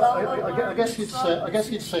guess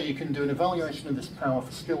you'd say you can do an evaluation of this power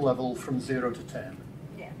for skill level from 0 to 10.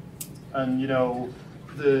 Yeah. And, you know,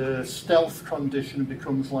 the stealth condition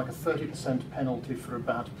becomes like a 30% penalty for a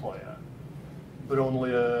bad player, but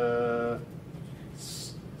only a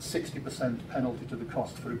 60% penalty to the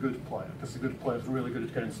cost for a good player, because the good player is really good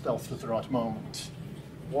at getting stealth at the right moment.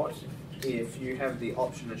 What if you have the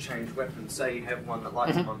option to change weapons? Say you have one that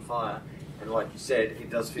lights them on fire, and like you said, it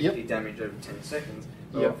does 50 damage over 10 seconds.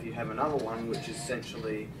 Or if you have another one, which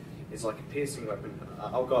essentially is like a piercing weapon,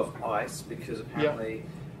 I'll go with ice, because apparently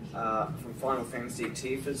from Final Fantasy,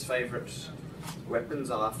 Tifa's favourite weapons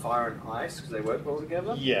are fire and ice, because they work well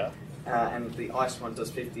together. Yeah. And the ice one does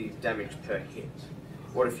 50 damage per hit.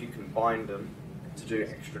 What if you combine them to do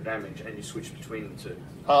extra damage and you switch between the two?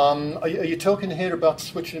 Are you talking here about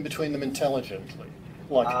switching between them intelligently?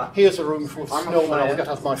 Like, here's a room full of snow, and I'm going to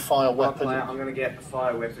have my fire weapon. I'm going to get a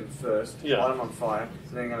fire weapon first, Yeah. while I'm on fire,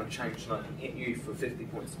 and then I'm going to change so I can hit you for 50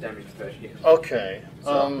 points of damage per hit. Okay.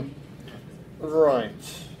 So, right.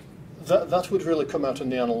 That would really come out in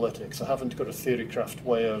the analytics. I haven't got a theorycraft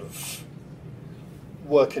way of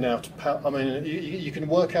working out I mean, you can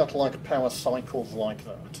work out like power cycles like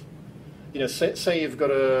that. You know, say you've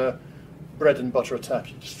got a bread and butter attack,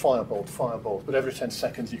 you just firebolt, but every 10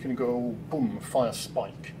 seconds you can go boom, fire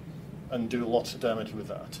spike, and do lots of damage with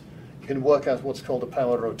that. You can work out what's called a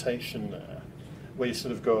power rotation there, where you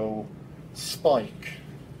sort of go spike,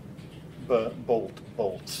 bolt,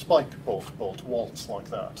 spike, bolt, waltz like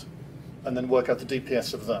that, and then work out the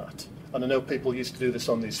DPS of that. And I know people used to do this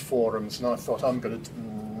on these forums, and I thought, I'm going to,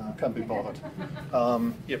 can't be bothered.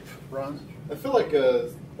 Yep, Ryan? I feel like a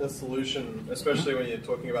solution, especially when you're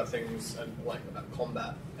talking about things and like about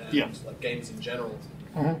combat and like games in general.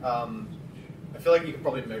 I feel like you could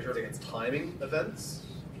probably measure it against timing events.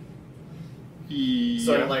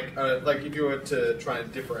 So like if you were to try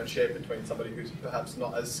and differentiate between somebody who's perhaps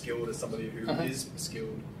not as skilled as somebody who is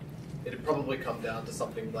skilled, it'd probably come down to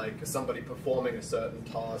something like somebody performing a certain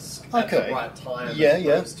task at the right time.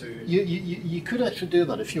 As to you could actually do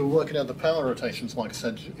that if you were working out the power rotations. Like I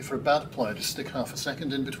said, if you're a bad player, just stick half a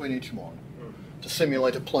second in between each one to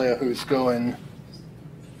simulate a player who's going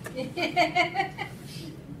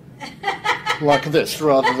like this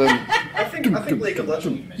rather than. I think League of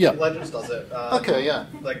Legends does it.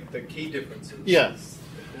 Like the key differences. Yeah.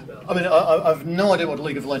 I mean, I've no idea what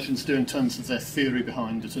League of Legends do in terms of their theory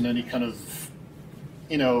behind it and any kind of,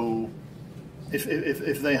 you know,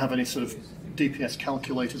 if they have any sort of DPS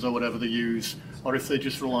calculators or whatever they use, or if they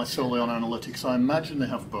just rely solely on analytics. I imagine they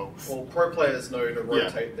have both. Well, pro players know to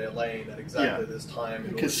rotate their lane at exactly this time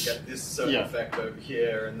in order to get this certain effect over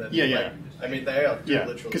here, and then I mean, they are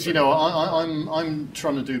literally. Because you know, I'm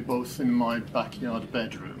trying to do both in my backyard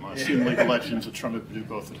bedroom. I assume League of Legends are trying to do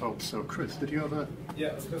both at home. So, Chris, did you have a? Yeah,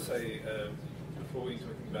 I was going to say before we were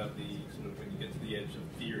talking about the sort of when you get to the edge of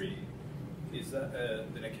theory, is that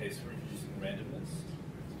then a case for introducing randomness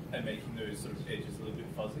and making those sort of edges a little bit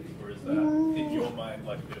fuzzy, or is that in your mind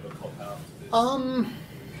like a bit of a cop out to this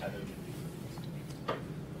kind of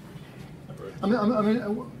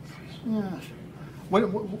Well,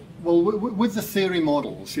 with the theory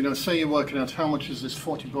models, you know, say you're working out how much is this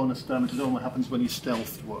 40 bonus damage, it only happens when you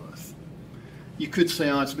stealth worth. You could say,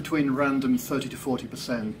 it's between random 30 to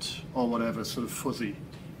 40% or whatever, sort of fuzzy.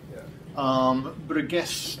 But I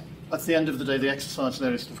guess at the end of the day, the exercise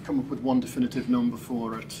there is to come up with one definitive number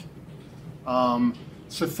for it.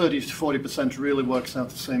 So 30 to 40% really works out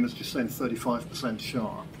the same as just saying 35%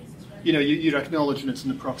 sharp. You know, you're acknowledging it's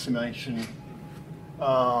an approximation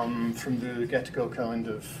from the get-go kind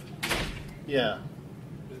of, Does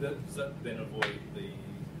that then avoid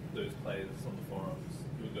those players on the forums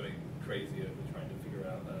who are going crazy over trying to figure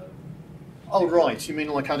out? Oh right, you mean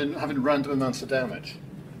like having random amounts of damage?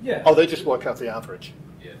 Yeah. Oh, they just work out the average.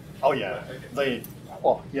 Yeah. Oh yeah,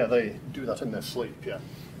 they do that in their sleep. Yeah.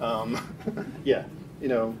 You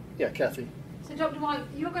know, Kathy. So Dr. Mike,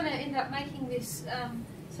 you're going to end up making this.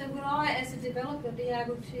 So will I, as a developer, be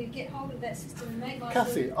able to get hold of that system and make my...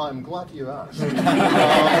 Kathy, I'm glad you asked.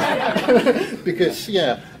 Because,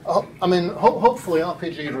 I mean, hopefully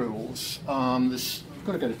RPG Rules, I'm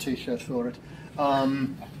going to get a T-shirt for it,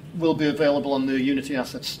 will be available on the Unity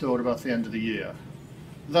Assets Store about the end of the year.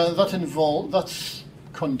 That's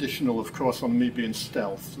conditional, of course, on me being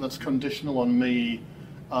stealth. That's conditional on me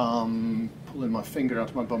pulling my finger out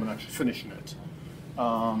of my bum and actually finishing it.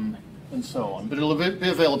 And so on. But it'll be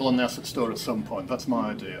available on the Asset Store at some point. That's my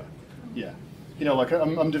idea. Yeah. You know, like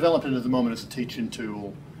I'm developing it at the moment as a teaching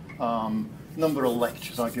tool. Number of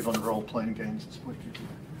lectures I give on role-playing games. It's what you do.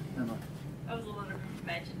 Emma. That was a lot of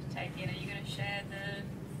information to take in. Are you going to share the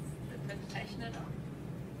presentation at all?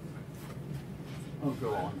 Oh,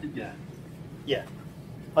 go on. Yeah.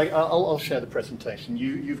 I'll share the presentation.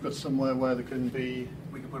 You've got somewhere where there can be...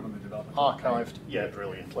 We can put them on the development. Archived. Yeah,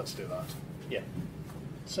 brilliant. Let's do that. Yeah.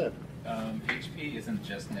 So. HP isn't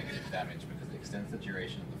just negative damage because it extends the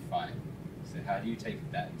duration of the fight. So how do you take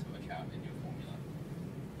that into account in your formula?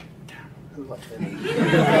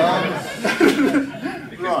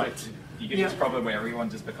 Right. You get this problem where everyone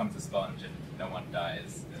just becomes a sponge and no one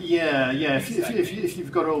dies. Yeah. If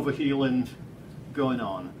you've got overhealing going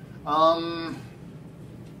on.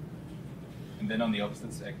 And then on the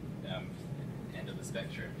opposite end of the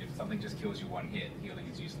spectrum, if something just kills you one hit, healing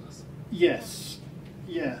is useless. Yes.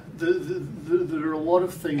 Yeah, there are a lot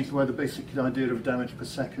of things where the basic idea of damage per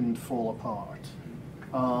second fall apart.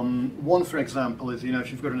 One, for example, is, you know, if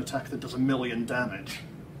you've got an attack that does 1,000,000 damage,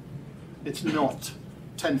 it's not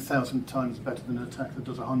 10,000 times better than an attack that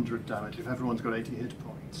does 100 damage if everyone's got 80 hit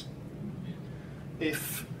points.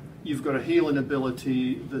 If you've got a healing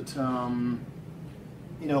ability that,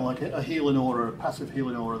 you know, like a healing aura, a passive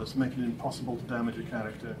healing aura that's making it impossible to damage a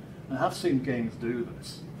character, and I have seen games do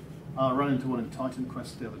this. I ran into one in Titan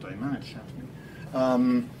Quest the other day, man, it shattered me.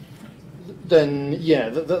 Then,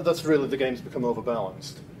 that's really, the game's become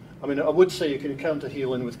overbalanced. I mean, I would say you can counter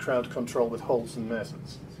healing with crowd control with holds and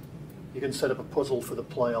messes. You can set up a puzzle for the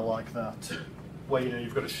player like that, where, you know,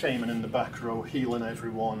 you've got a shaman in the back row healing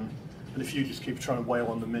everyone, and if you just keep trying to wail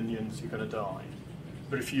on the minions, you're going to die.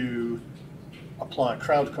 But if you apply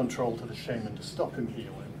crowd control to the shaman to stop him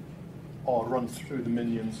healing, or run through the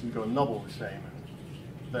minions and go nobble the shaman,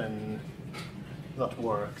 then that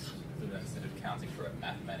works. So that instead of accounting for it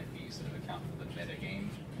mathematically, you sort of account for the meta game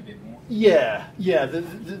a bit more? Yeah, yeah.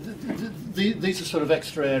 These are sort of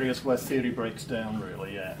extra areas where theory breaks down,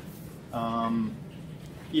 really, yeah.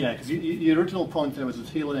 Yeah, because the original point there was that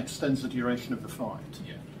healing extends the duration of the fight.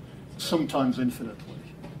 Yeah. Sometimes infinitely.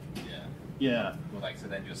 Yeah. Yeah. Well, like, so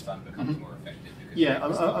then your stun becomes more effective. Because Yeah,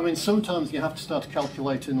 I mean, sometimes you have to start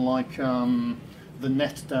calculating, like, the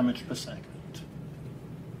net damage per second.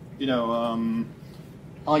 You know,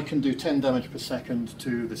 I can do 10 damage per second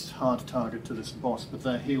to this hard target, to this boss, but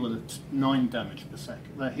they're healing at 9 damage per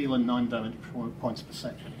second. They're healing 9 damage points per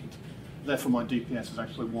second. Therefore, my DPS is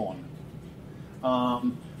actually 1. I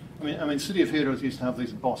mean, City of Heroes used to have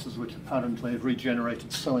these bosses which apparently have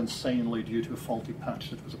regenerated so insanely due to a faulty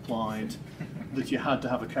patch that was applied that you had to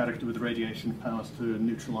have a character with radiation powers to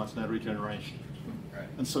neutralize their regeneration. Right.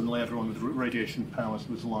 And suddenly everyone with radiation powers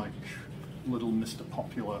was like little Mr.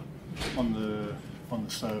 Popular on the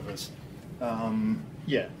servers.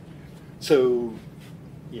 Yeah. So,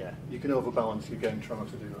 yeah, you can overbalance your game trying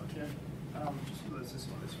to do that, yeah? Just there's this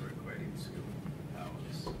one that's for equating skill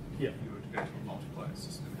powers. Yeah. If you were to go to a multiplayer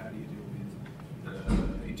system, how do you deal with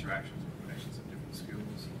the interactions and combinations of different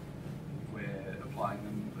skills where applying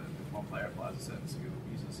them, if one player applies a certain skill,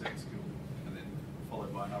 uses a certain skill, and then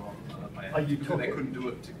followed by another player, Are you because they couldn't do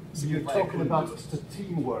it to You're talking about the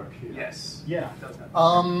teamwork here. Yes. Yeah. It does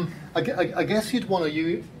happen. I guess you'd want to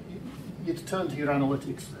you'd turn to your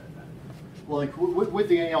analytics then. Like with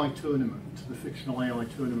the AI tournament, the fictional AI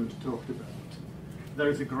tournament I talked about, there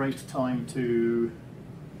is a great time to,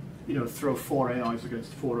 you know, throw 4 AIs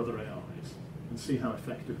against 4 other AIs and see how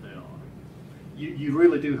effective they are. You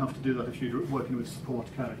really do have to do that if you're working with support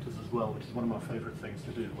characters as well, which is one of my favourite things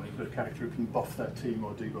to do when you've got a character who can buff their team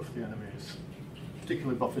or debuff the enemies.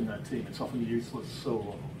 Particularly buffing their team, it's often useless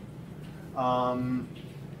solo.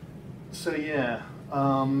 So yeah,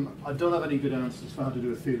 I don't have any good answers for how to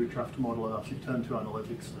do a theory craft model of that. You turn to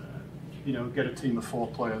analytics there. You know, get a team of 4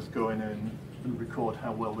 players going in and record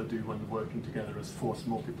how well they do when they're working together as force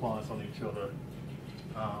multipliers on each other.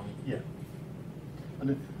 Yeah.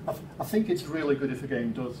 And I think it's really good if a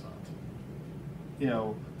game does that. You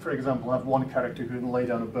know, for example, have one character who can lay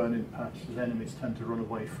down a burning patch that enemies tend to run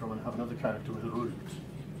away from, and have another character with a root.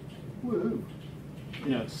 Woohoo! You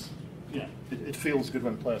know, it feels good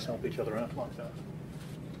when players help each other out like that.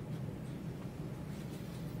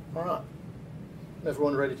 All right.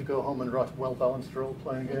 Everyone ready to go home and write a well-balanced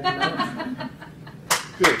role-playing game now?